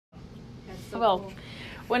So well, cool.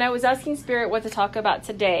 when I was asking Spirit what to talk about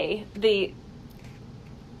today,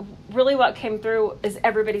 really what came through is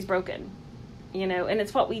everybody's broken, and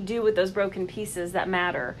it's what we do with those broken pieces that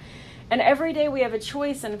matter. And every day we have a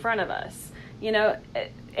choice in front of us,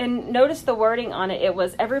 and notice the wording on it. It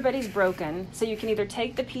was everybody's broken. So you can either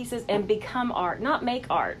take the pieces and become art, not make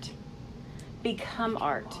art, become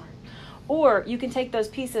art. Or you can take those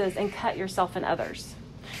pieces and cut yourself and others.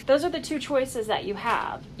 Those are the two choices that you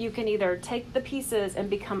have. You can either take the pieces and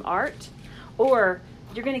become art, or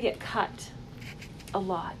you're going to get cut a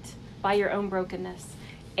lot by your own brokenness.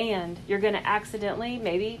 And you're going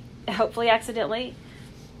to hopefully accidentally,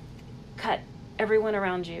 cut everyone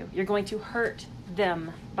around you. You're going to hurt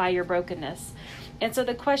them by your brokenness. And so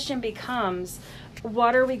the question becomes,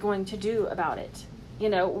 what are we going to do about it?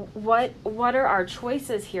 What are our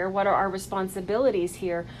choices here? What are our responsibilities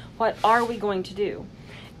here? What are we going to do?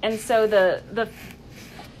 And so the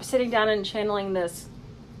sitting down and channeling this,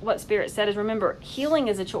 what Spirit said is, remember, healing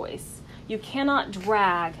is a choice. You cannot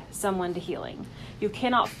drag someone to healing. You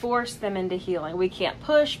cannot force them into healing. We can't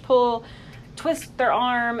push, pull, twist their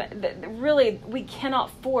arm. Really, we cannot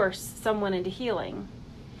force someone into healing.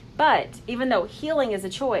 But even though healing is a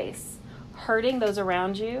choice, hurting those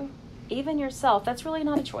around you, even yourself, that's really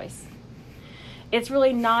not a choice. It's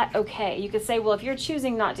really not okay. You could say, well, if you're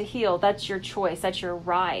choosing not to heal, that's your choice. That's your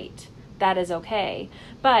right. That is okay.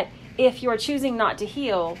 But if you're choosing not to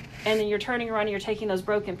heal and then you're turning around and you're taking those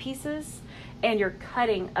broken pieces and you're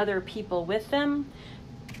cutting other people with them,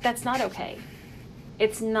 that's not okay.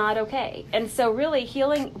 It's not okay. And so really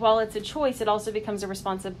healing, while it's a choice, it also becomes a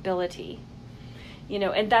responsibility.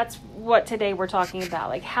 And that's what today we're talking about.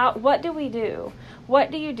 Like, what do we do? What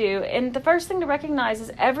do you do? And the first thing to recognize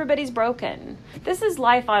is everybody's broken. This is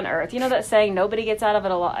life on earth. You know that saying, nobody gets out of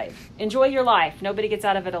it alive. Enjoy your life. Nobody gets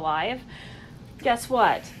out of it alive. Guess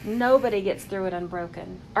what? Nobody gets through it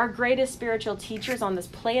unbroken. Our greatest spiritual teachers on this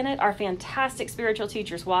planet are fantastic spiritual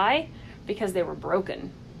teachers. Why? Because they were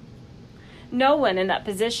broken. No one in that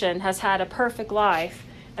position has had a perfect life.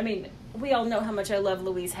 I mean, we all know how much I love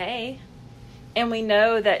Louise Hay. And we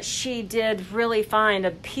know that she did really find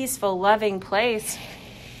a peaceful, loving place.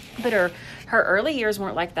 But her early years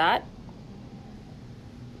weren't like that.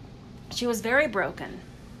 She was very broken.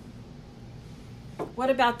 What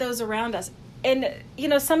about those around us? And,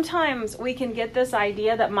 sometimes we can get this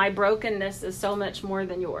idea that my brokenness is so much more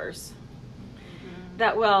than yours. Mm-hmm.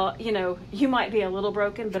 That, well, you might be a little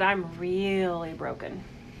broken, but I'm really broken.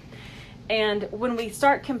 And when we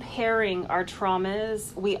start comparing our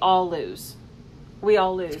traumas, we all lose. We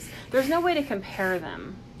all lose. There's no way to compare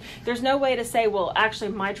them. There's no way to say, well,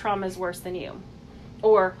 actually, my trauma is worse than you,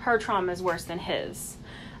 or her trauma is worse than his.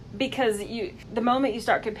 Because the moment you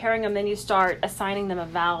start comparing them, then you start assigning them a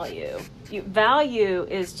value. Value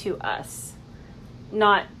is to us,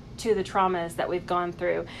 not to the traumas that we've gone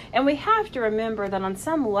through. And we have to remember that on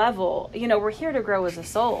some level, we're here to grow as a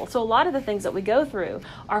soul. So a lot of the things that we go through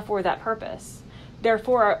are for that purpose. They're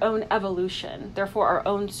for our own evolution. They're for our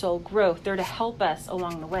own soul growth. They're to help us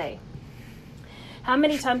along the way. How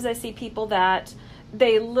many times I see people that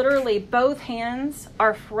they literally, both hands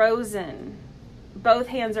are frozen. Both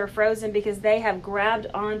hands are frozen because they have grabbed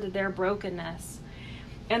onto their brokenness.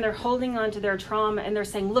 And they're holding on to their trauma and they're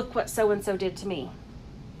saying, look what so-and-so did to me.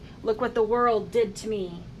 Look what the world did to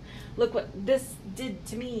me. Look what this did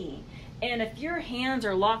to me. And if your hands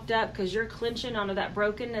are locked up because you're clenching onto that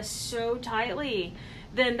brokenness so tightly,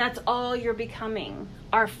 then that's all you're becoming,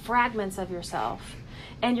 are fragments of yourself.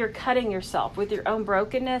 And you're cutting yourself with your own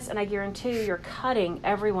brokenness, and I guarantee you, you're cutting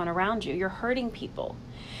everyone around you. You're hurting people.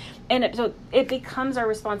 And so it becomes our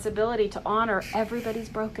responsibility to honor everybody's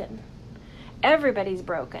broken. Everybody's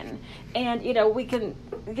broken. And, we can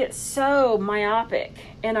get so myopic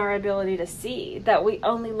in our ability to see that we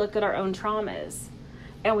only look at our own traumas.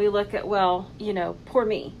 And we look at, well, poor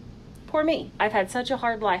me. Poor me. I've had such a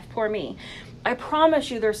hard life. Poor me. I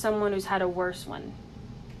promise you there's someone who's had a worse one.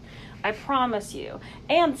 I promise you.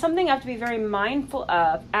 And something I have to be very mindful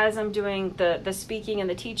of as I'm doing the speaking and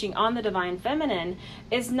the teaching on the Divine Feminine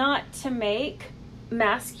is not to make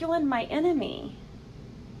masculine my enemy.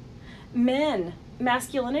 Men,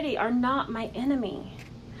 masculinity are not my enemy.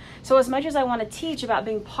 So as much as I want to teach about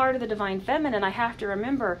being part of the Divine Feminine, I have to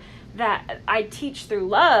remember that I teach through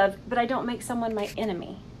love, but I don't make someone my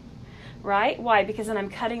enemy, right? Why? Because then I'm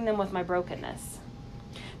cutting them with my brokenness.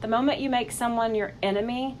 The moment you make someone your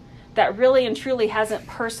enemy that really and truly hasn't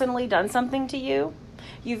personally done something to you,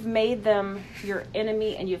 you've made them your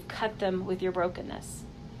enemy and you've cut them with your brokenness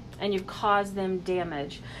and you've caused them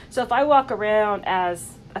damage. So if I walk around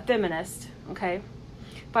as a feminist, okay,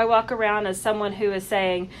 if I walk around as someone who is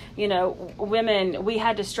saying, women, we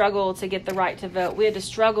had to struggle to get the right to vote. We had to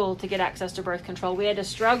struggle to get access to birth control. We had to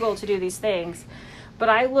struggle to do these things. But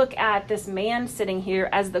I look at this man sitting here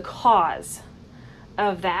as the cause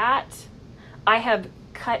of that. I have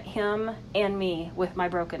cut him and me with my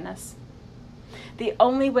brokenness. The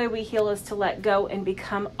only way we heal is to let go and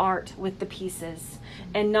become art with the pieces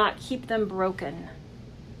and not keep them broken.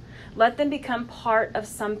 Let them become part of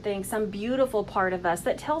something, some beautiful part of us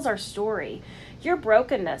that tells our story. Your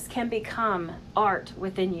brokenness can become art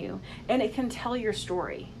within you, and it can tell your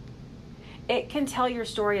story. It can tell your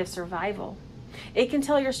story of survival. It can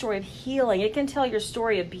tell your story of healing. It can tell your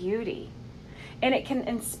story of beauty. And it can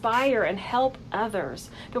inspire and help others.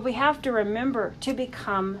 But we have to remember to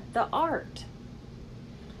become the art.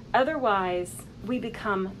 Otherwise, we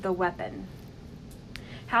become the weapon.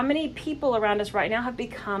 How many people around us right now have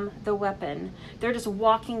become the weapon? They're just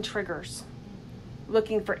walking triggers,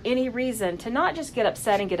 looking for any reason to not just get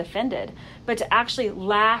upset and get offended, but to actually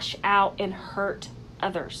lash out and hurt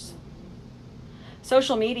others.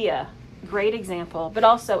 Social media, great example, but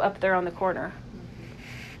also up there on the corner.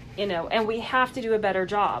 And we have to do a better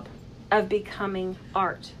job of becoming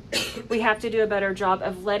art. We have to do a better job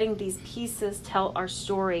of letting these pieces tell our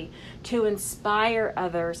story to inspire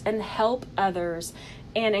others and help others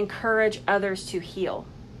and encourage others to heal.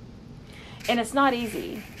 And it's not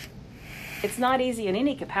easy. It's not easy in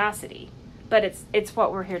any capacity, but it's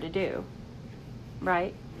what we're here to do,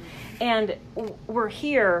 right? And we're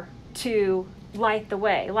here to light the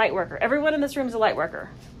way, light worker. Everyone in this room is a light worker.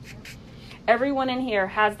 Everyone in here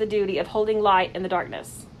has the duty of holding light in the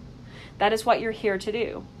darkness. That is what you're here to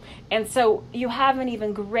do. And so you have an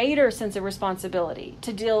even greater sense of responsibility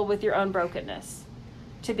to deal with your own brokenness,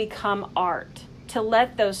 to become art, to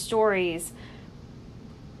let those stories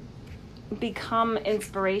become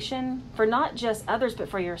inspiration for not just others, but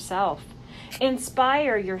for yourself.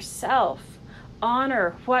 Inspire yourself.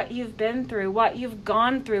 Honor what you've been through, what you've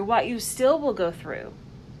gone through, what you still will go through.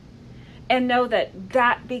 And know that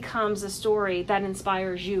that becomes a story that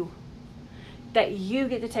inspires you. That you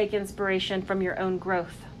get to take inspiration from your own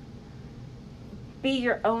growth. Be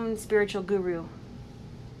your own spiritual guru.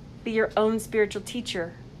 Be your own spiritual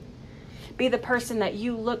teacher. Be the person that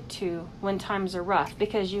you look to when times are rough,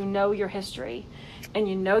 because you know your history and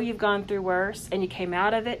you know you've gone through worse and you came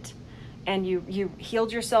out of it and you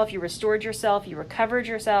healed yourself, you restored yourself, you recovered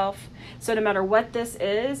yourself. So no matter what this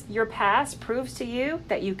is, your past proves to you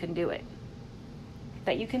that you can do it.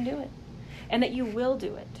 That you can do it. And that you will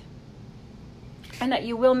do it. And that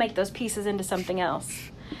you will make those pieces into something else.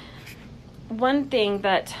 One thing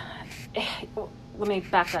that, let me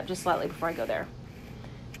back up just slightly before I go there.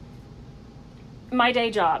 My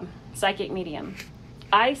day job, psychic medium.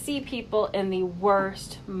 I see people in the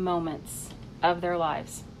worst moments of their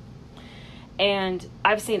lives. And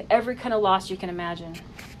I've seen every kind of loss you can imagine.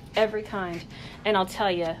 Every kind. And I'll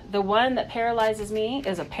tell you, the one that paralyzes me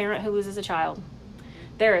is a parent who loses a child.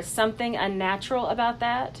 There is something unnatural about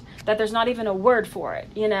that there's not even a word for it.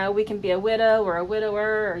 We can be a widow or a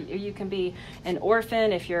widower, or you can be an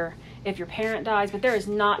orphan if your parent dies, but there is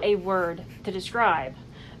not a word to describe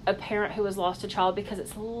a parent who has lost a child, because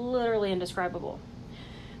it's literally indescribable.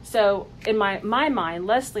 So in my mind,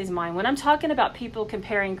 Leslie's mind, when I'm talking about people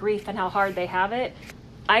comparing grief and how hard they have it,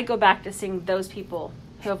 I go back to seeing those people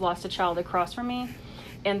who have lost a child across from me,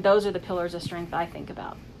 and those are the pillars of strength I think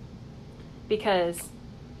about. Because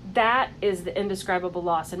that is the indescribable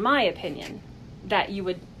loss, in my opinion, that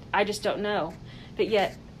I just don't know. But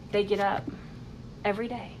yet, they get up every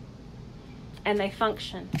day, and they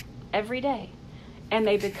function every day, and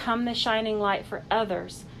they become the shining light for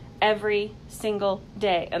others every single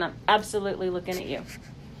day. And I'm absolutely looking at you,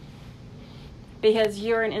 because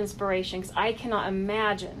you're an inspiration, because I cannot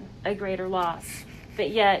imagine a greater loss. But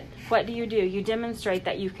yet, what do? You demonstrate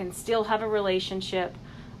that you can still have a relationship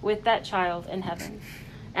with that child in heaven,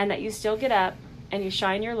 and that you still get up and you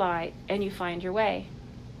shine your light and you find your way.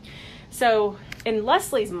 So in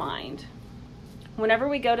Leslie's mind, whenever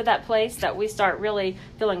we go to that place that we start really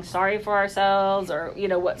feeling sorry for ourselves, or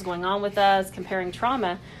what's going on with us, comparing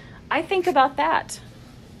trauma, I think about that.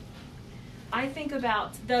 I think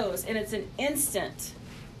about those, and it's an instant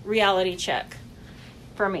reality check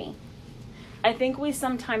for me. I think we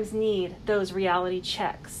sometimes need those reality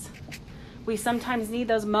checks. We sometimes need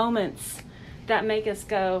those moments that make us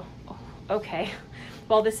go, oh, okay,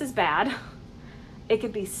 well, this is bad. It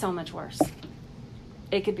could be so much worse.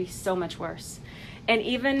 It could be so much worse. And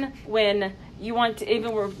even when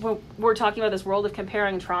we're talking about this world of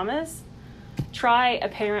comparing traumas, try a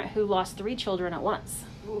parent who lost 3 children at once.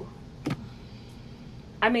 Ooh.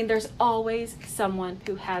 I mean, there's always someone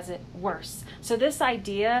who has it worse. So this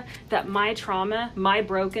idea that my trauma, my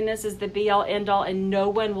brokenness is the be-all, end-all, and no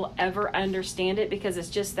one will ever understand it because it's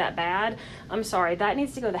just that bad, I'm sorry, that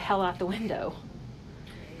needs to go the hell out the window.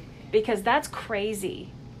 Because that's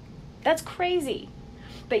crazy. That's crazy.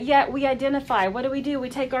 But yet we identify. What do? We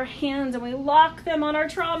take our hands and we lock them on our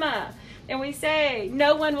trauma. And we say,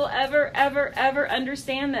 no one will ever, ever, ever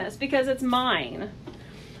understand this because it's mine.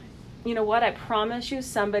 You know what? I promise you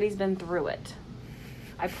somebody's been through it.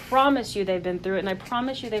 I promise you they've been through it. And I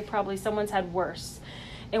promise you someone's had worse.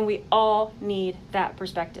 And we all need that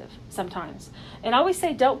perspective sometimes. And I always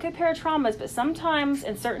say don't compare traumas, but sometimes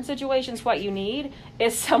in certain situations what you need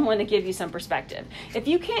is someone to give you some perspective. If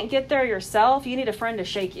you can't get there yourself, you need a friend to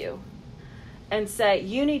shake you and say,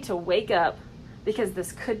 you need to wake up because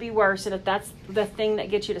this could be worse. And if that's the thing that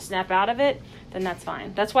gets you to snap out of it, then that's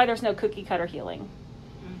fine. That's why there's no cookie cutter healing.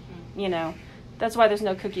 You know, that's why there's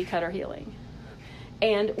no cookie cutter healing.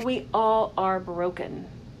 And we all are broken.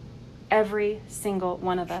 Every single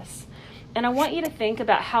one of us. And I want you to think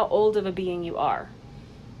about how old of a being you are.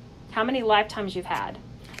 How many lifetimes you've had.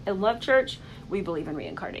 In Love Church, we believe in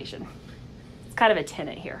reincarnation. It's kind of a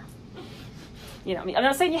tenet here. You know, I'm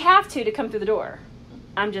not saying you have to come through the door.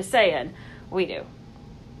 I'm just saying we do.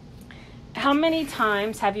 How many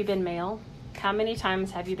times have you been male? How many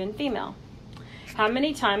times have you been female? How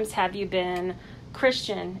many times have you been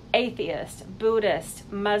Christian, atheist,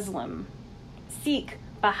 Buddhist, Muslim, Sikh,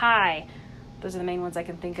 Baha'i? Those are the main ones I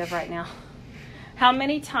can think of right now. How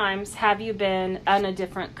many times have you been on a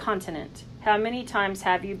different continent? How many times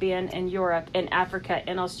have you been in Europe, in Africa,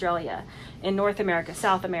 in Australia, in North America,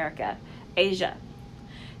 South America, Asia?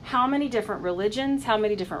 How many different religions? How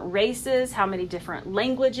many different races? How many different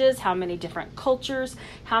languages? How many different cultures?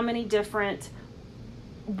 How many different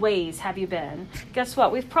ways have you been? Guess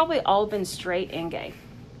what? We've probably all been straight and gay.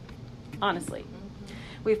 Honestly.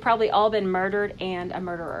 We've probably all been murdered and a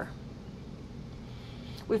murderer.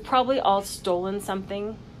 We've probably all stolen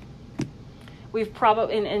something. We've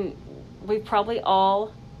probably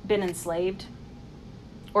all been enslaved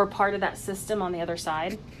or part of that system on the other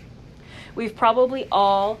side. We've probably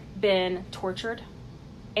all been tortured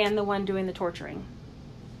and the one doing the torturing.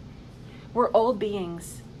 We're old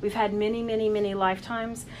beings. We've had many, many, many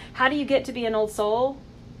lifetimes. How do you get to be an old soul?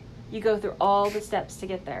 You go through all the steps to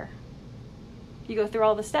get there. You go through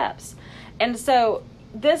all the steps. And so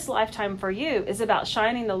this lifetime for you is about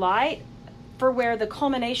shining the light for where the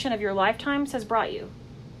culmination of your lifetimes has brought you.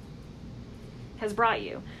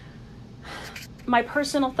 My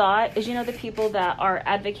personal thought is, the people that are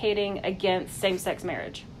advocating against same-sex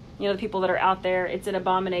marriage, the people that are out there, it's an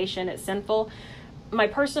abomination, it's sinful. My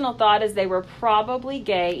personal thought is they were probably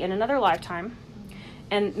gay in another lifetime,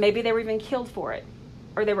 and maybe they were even killed for it,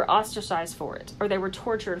 or they were ostracized for it, or they were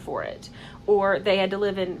tortured for it, or they had to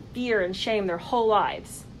live in fear and shame their whole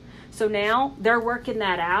lives. So now they're working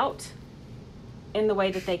that out in the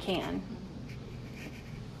way that they can.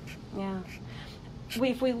 Yeah.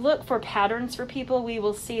 If we look for patterns for people, we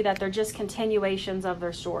will see that they're just continuations of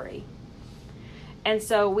their story. And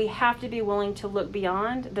so we have to be willing to look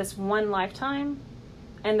beyond this one lifetime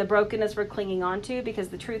and the brokenness we're clinging on to, because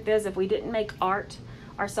the truth is, if we didn't make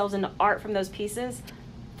ourselves into art from those pieces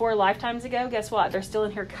 4 lifetimes ago, guess what? They're still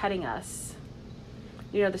in here cutting us.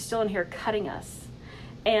 They're still in here cutting us.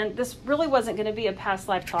 And this really wasn't going to be a past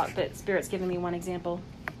life talk, but Spirit's giving me one example.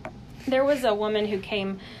 There was a woman who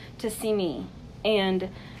came to see me, and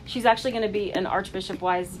she's actually going to be in Archbishop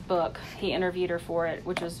Wise' book. He interviewed her for it,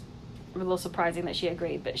 which was a little surprising that she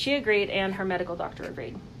agreed. But she agreed, and her medical doctor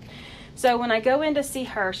agreed. So when I go in to see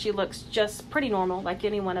her, she looks just pretty normal, like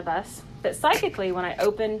any one of us. But psychically, when I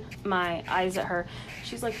open my eyes at her,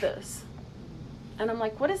 she's like this. And I'm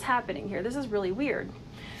like, what is happening here? This is really weird.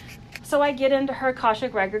 So I get into her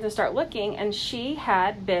Akashic records and start looking, and she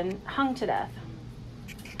had been hung to death.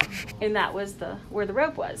 And that was where the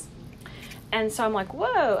rope was. And so I'm like,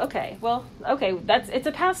 whoa, okay, it's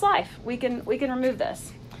a past life. We can remove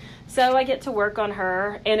this. So I get to work on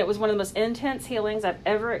her, and it was one of the most intense healings I've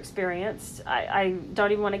ever experienced. I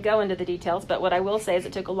don't even want to go into the details, but what I will say is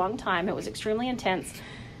it took a long time. It was extremely intense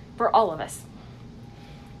for all of us.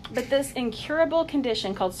 But this incurable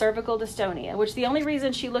condition called cervical dystonia, which the only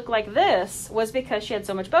reason she looked like this was because she had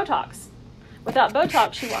so much Botox. Without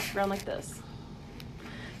Botox, she walked around like this.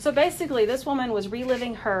 So basically, this woman was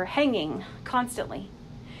reliving her hanging constantly.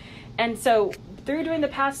 And so through doing the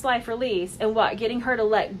past life release and getting her to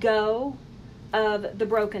let go of the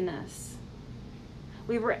brokenness,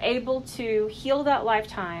 we were able to heal that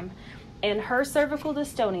lifetime. And her cervical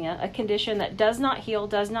dystonia, a condition that does not heal,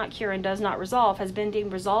 does not cure, and does not resolve, has been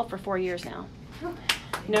deemed resolved for 4 years now.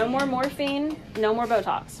 No more morphine, no more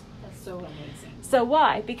Botox. That's so amazing. So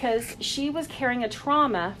why? Because she was carrying a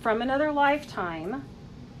trauma from another lifetime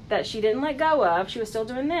that she didn't let go of. She was still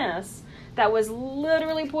doing this. That was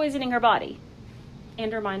literally poisoning her body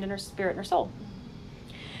and her mind and her spirit and her soul.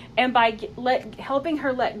 And by helping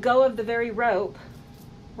her let go of the very rope,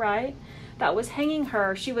 right, that was hanging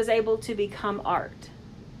her, she was able to become art.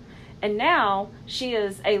 And now she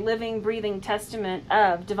is a living, breathing testament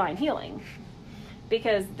of divine healing.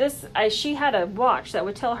 Because she had a watch that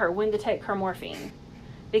would tell her when to take her morphine.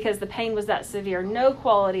 Because the pain was that severe. No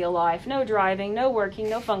quality of life, no driving, no working,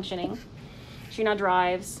 no functioning. She now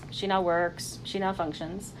drives, she now works, she now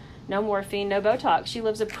functions. No morphine, no Botox. She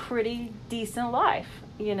lives a pretty decent life,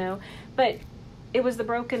 But it was the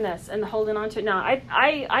brokenness and the holding on to it. Now,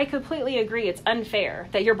 I completely agree it's unfair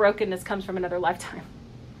that your brokenness comes from another lifetime.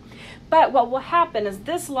 But what will happen is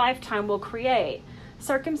this lifetime will create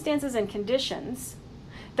circumstances and conditions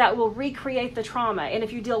that will recreate the trauma. And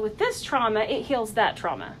if you deal with this trauma, it heals that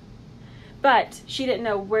trauma. But she didn't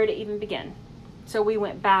know where to even begin. So we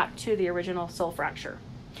went back to the original soul fracture.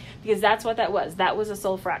 Because that's what that was. That was a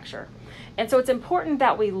soul fracture. And so it's important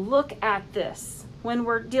that we look at this when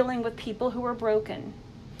we're dealing with people who are broken.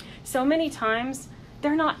 So many times,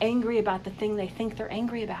 they're not angry about the thing they think they're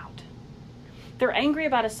angry about. They're angry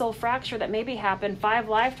about a soul fracture that maybe happened 5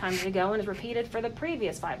 lifetimes ago and is repeated for the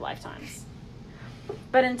previous 5 lifetimes.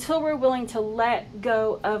 But until we're willing to let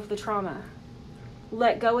go of the trauma,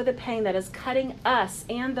 let go of the pain that is cutting us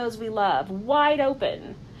and those we love wide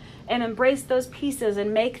open, and embrace those pieces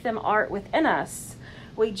and make them art within us,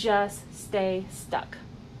 we just stay stuck.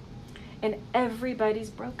 And everybody's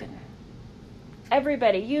broken.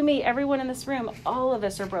 Everybody, you, me, everyone in this room, all of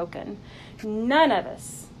us are broken. None of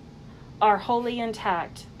us are wholly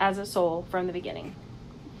intact as a soul from the beginning.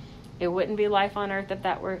 It wouldn't be life on earth if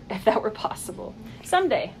that were possible.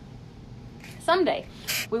 Someday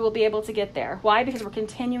we will be able to get there. Why? Because we're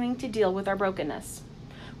continuing to deal with our brokenness.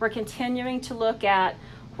 We're continuing to look at,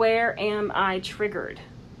 where am I triggered?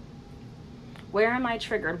 Where am I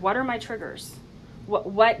triggered? What are my triggers?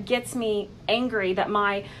 What gets me angry that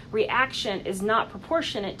my reaction is not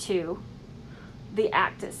proportionate to the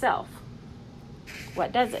act itself?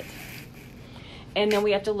 What does it? And then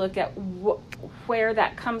we have to look at where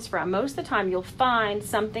that comes from. Most of the time, you'll find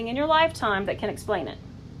something in your lifetime that can explain it.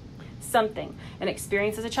 Something. An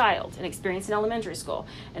experience as a child, an experience in elementary school,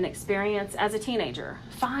 an experience as a teenager.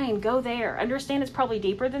 Fine, go there. Understand it's probably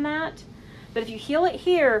deeper than that. But if you heal it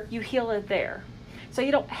here, you heal it there. So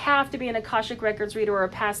you don't have to be an Akashic Records reader or a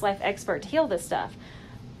past life expert to heal this stuff.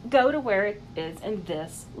 Go to where it is in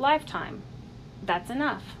this lifetime. That's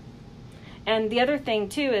enough. And the other thing,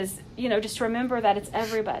 too, is, just remember that it's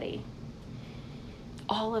everybody.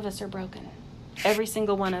 All of us are broken. Every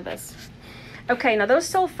single one of us. Okay, now those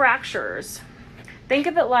soul fractures, think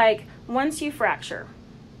of it like once you fracture,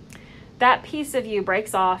 that piece of you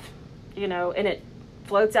breaks off, and it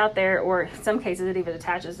floats out there, or in some cases it even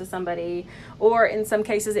attaches to somebody, or in some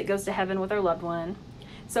cases it goes to heaven with our loved one.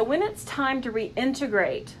 So when it's time to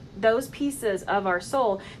reintegrate those pieces of our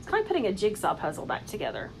soul, it's kind of putting a jigsaw puzzle back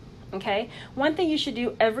together. Okay? One thing you should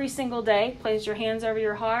do every single day, place your hands over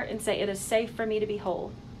your heart and say, it is safe for me to be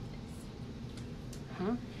whole.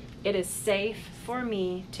 It is safe for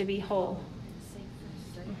me to be whole.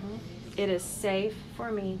 It is safe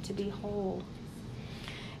for me to be whole.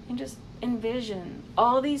 And just envision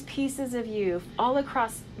all these pieces of you all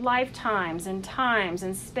across lifetimes and times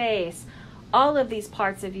and space. All of these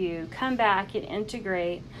parts of you come back and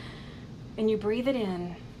integrate, and you breathe it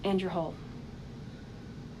in, and you're whole.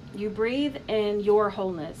 You breathe in your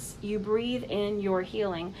wholeness. You breathe in your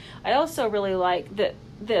healing. I also really like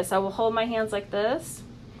this. I will hold my hands like this,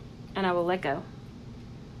 and I will let go.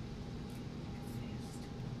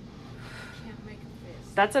 Can't make a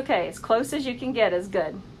fist. That's okay. As close as you can get is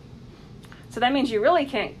good. So that means you really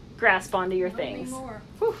can't grasp onto your things.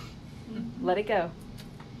 Whew. Let it go.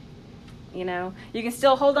 You can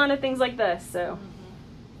still hold on to things like this. So,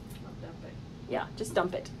 I'll dump it. Yeah, just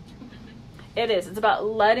dump it. It is. It's about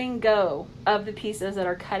letting go of the pieces that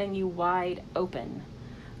are cutting you wide open.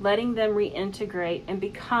 Letting them reintegrate and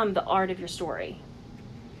become the art of your story.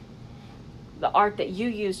 The art that you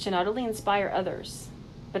use to not only inspire others,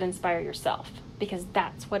 but inspire yourself. Because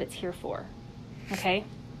that's what it's here for. Okay?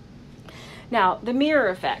 Now, the mirror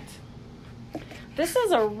effect. This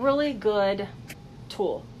is a really good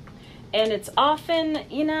tool. And it's often,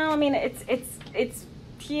 it's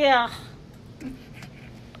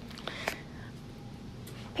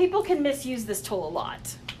people can misuse this tool a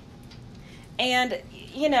lot. And,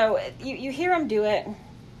 you hear them do it.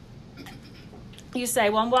 You say,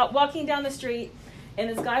 well, I'm walking down the street And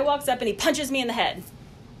this guy walks up and he punches me in the head.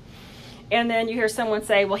 And then you hear someone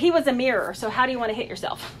say, well, he was a mirror, so how do you want to hit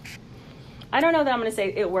yourself? I don't know that I'm going to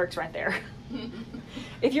say it works right there.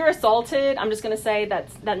 If you're assaulted, I'm just going to say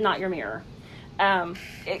that's not your mirror.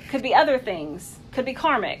 It could be other things. Could be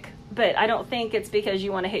karmic. But I don't think it's because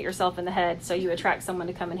you want to hit yourself in the head, so you attract someone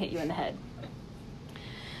to come and hit you in the head.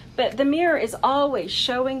 But the mirror is always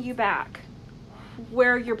showing you back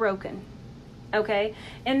where you're broken. Okay?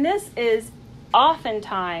 And this is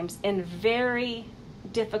oftentimes in very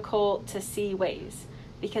difficult to see ways,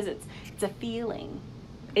 because it's a feeling.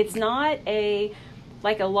 It's not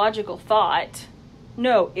like a logical thought.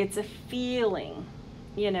 No, it's a feeling,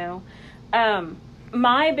 you know.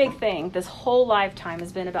 My big thing this whole lifetime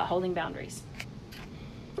has been about holding boundaries.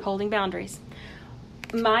 Holding boundaries.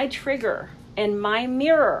 My trigger and my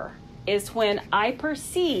mirror is when I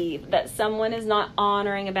perceive that someone is not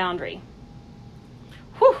honoring a boundary.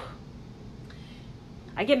 Whew.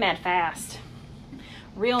 I get mad fast.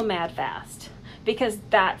 Real mad fast. Because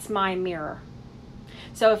that's my mirror.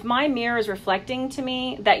 So if my mirror is reflecting to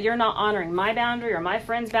me that you're not honoring my boundary or my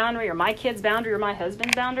friend's boundary or my kid's boundary or my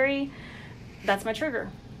husband's boundary, that's my trigger.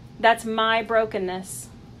 That's my brokenness.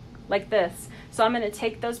 Like this. So I'm going to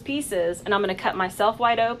take those pieces and I'm going to cut myself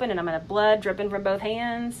wide open and I'm going to blood dripping from both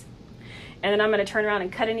hands. And then I'm going to turn around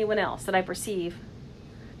and cut anyone else that I perceive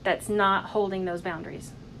that's not holding those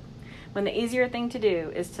boundaries. When the easier thing to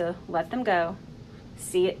do is to let them go,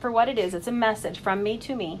 see it for what it is. It's a message from me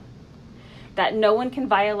to me that no one can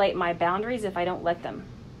violate my boundaries if I don't let them.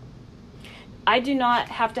 I do not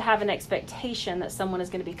have to have an expectation that someone is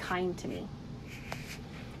going to be kind to me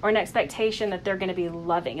or an expectation that they're going to be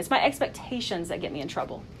loving. It's my expectations that get me in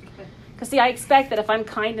trouble. Because see, I expect that if I'm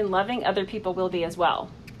kind and loving, other people will be as well.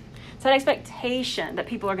 It's that expectation that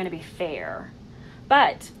people are going to be fair.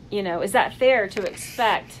 But, you know, is that fair to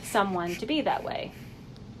expect someone to be that way?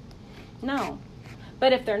 No.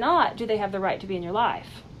 But if they're not, do they have the right to be in your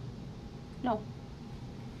life? No.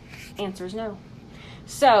 Answer is no.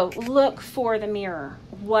 So look for the mirror.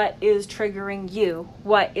 What is triggering you?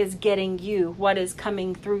 What is getting you? What is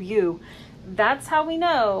coming through you? That's how we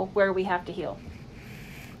know where we have to heal.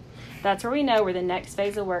 That's where we know where the next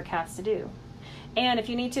phase of work has to do. And if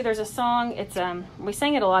you need to, there's a song. It's we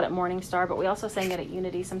sang it a lot at Morning Star, but we also sang it at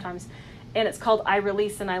Unity sometimes. And it's called I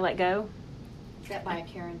Release and I Let Go. Is that by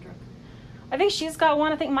Karen Drucker? I think she's got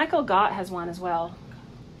one. I think Michael Gott has one as well.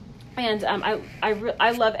 And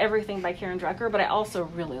I love everything by Karen Drucker, but I also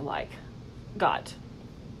really like Gott.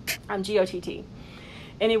 G-O-T-T.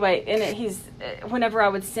 Anyway, and whenever I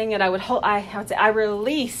would sing it, I would say, I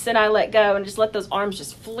release and I let go, and just let those arms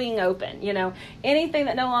just fling open, you know. Anything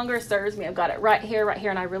that no longer serves me, I've got it right here,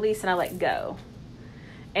 and I release and I let go.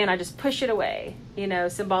 And I just push it away, you know,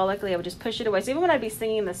 symbolically, I would just push it away. So even when I'd be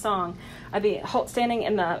singing the song, I'd be standing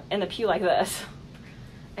in the pew like this.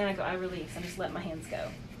 And I go, I release, and just let my hands go.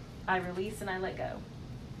 I release and I let go.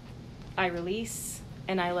 I release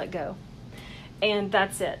and I let go. And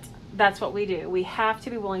that's it. That's what we do. We have to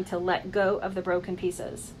be willing to let go of the broken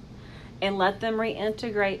pieces and let them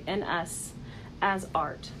reintegrate in us as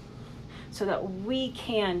art so that we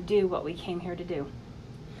can do what we came here to do.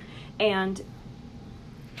 And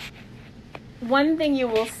one thing you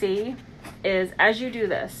will see is as you do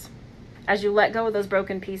this, as you let go of those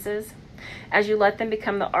broken pieces, as you let them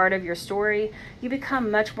become the art of your story, you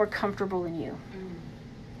become much more comfortable in you.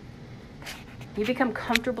 You become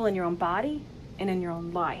comfortable in your own body and in your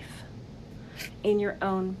own life, in your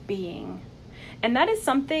own being. And that is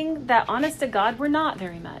something that, honest to God, we're not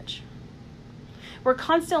very much. We're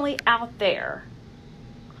constantly out there,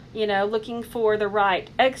 you know, looking for the right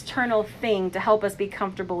external thing to help us be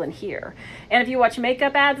comfortable in here. And if you watch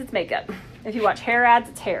makeup ads, it's makeup. If you watch hair ads,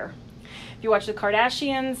 it's hair. If you watch the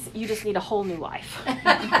Kardashians, you just need a whole new life.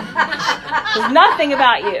 Because nothing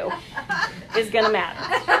about you is going to matter.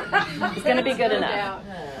 It's going to be good enough.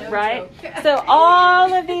 Right? So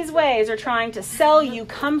all of these ways are trying to sell you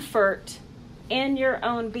comfort in your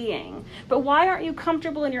own being. But why aren't you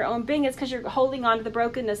comfortable in your own being? It's because you're holding on to the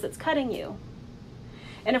brokenness that's cutting you.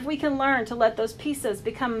 And if we can learn to let those pieces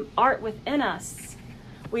become art within us,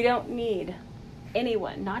 we don't need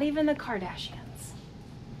anyone, not even the Kardashians,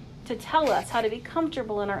 to tell us how to be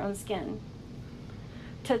comfortable in our own skin,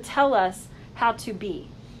 to tell us how to be,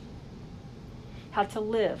 how to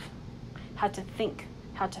live, how to think,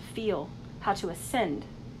 how to feel, how to ascend,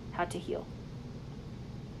 how to heal.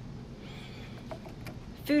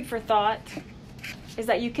 Food for thought is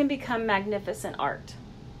that you can become magnificent art.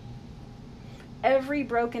 Every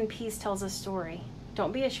broken piece tells a story.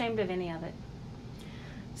 Don't be ashamed of any of it.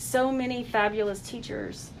 So many fabulous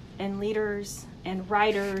teachers and leaders and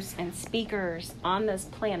writers and speakers on this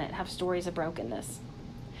planet have stories of brokenness.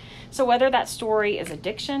 So whether that story is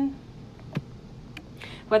addiction,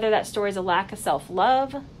 whether that story is a lack of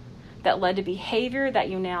self-love that led to behavior that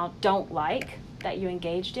you now don't like, that you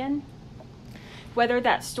engaged in, whether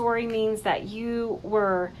that story means that you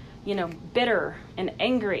were, bitter and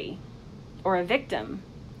angry or a victim,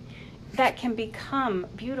 that can become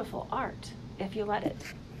beautiful art if you let it.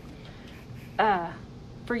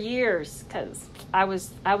 For years, because I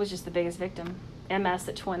was just the biggest victim. MS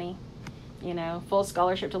at 20, full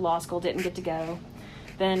scholarship to law school, didn't get to go.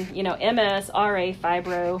 Then, MS, RA,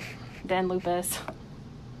 fibro, then lupus,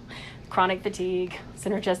 chronic fatigue,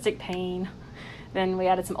 synergistic pain. Then we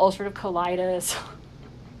added some ulcerative colitis.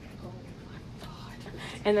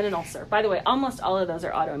 And then an ulcer. By the way, almost all of those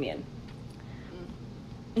are autoimmune.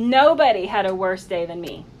 Nobody had a worse day than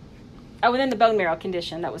me. Oh, and then the bone marrow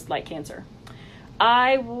condition that was like cancer.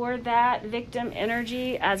 I wore that victim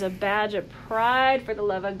energy as a badge of pride for the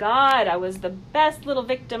love of God. I was the best little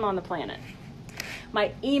victim on the planet.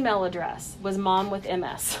 My email address was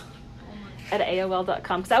momwithms at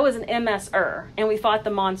AOL.com because I was an MS-er, and we fought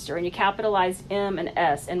the monster, and you capitalized M and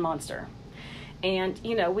S in monster. And,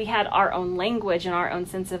 we had our own language and our own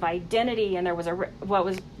sense of identity, and there was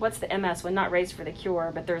what's the MS one? Not Race for the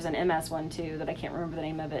Cure, but there's an MS one too that I can't remember the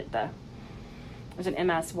name of it. There's an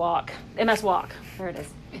MS Walk. There it is.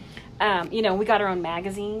 We got our own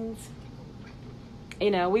magazines.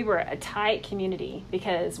 We were a tight community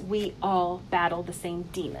because we all battled the same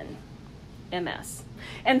demon, MS.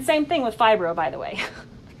 And same thing with fibro, by the way.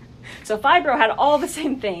 So fibro had all the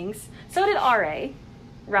same things. So did RA,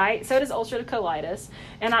 right? So does ulcerative colitis.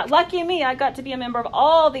 And lucky me, I got to be a member of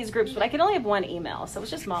all these groups, but I could only have one email. So it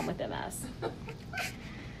was just Mom with MS.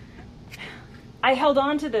 I held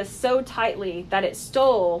on to this so tightly that it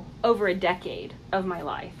stole over a decade of my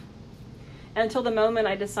life until the moment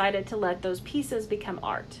I decided to let those pieces become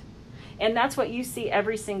art. And that's what you see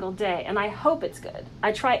every single day. And I hope it's good.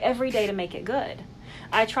 I try every day to make it good.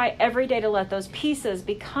 I try every day to let those pieces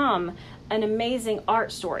become an amazing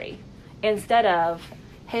art story instead of,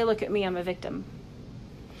 hey, look at me, I'm a victim.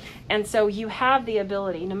 And so you have the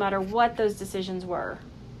ability, no matter what those decisions were,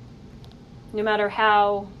 no matter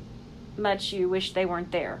how much you wish they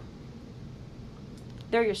weren't there.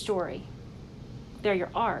 They're your story. They're your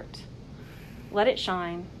art. Let it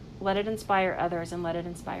shine. Let it inspire others, and let it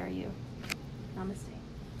inspire you. Namaste.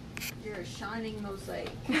 You're a shining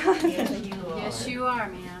mosaic. Yes, you are,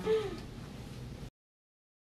 ma'am.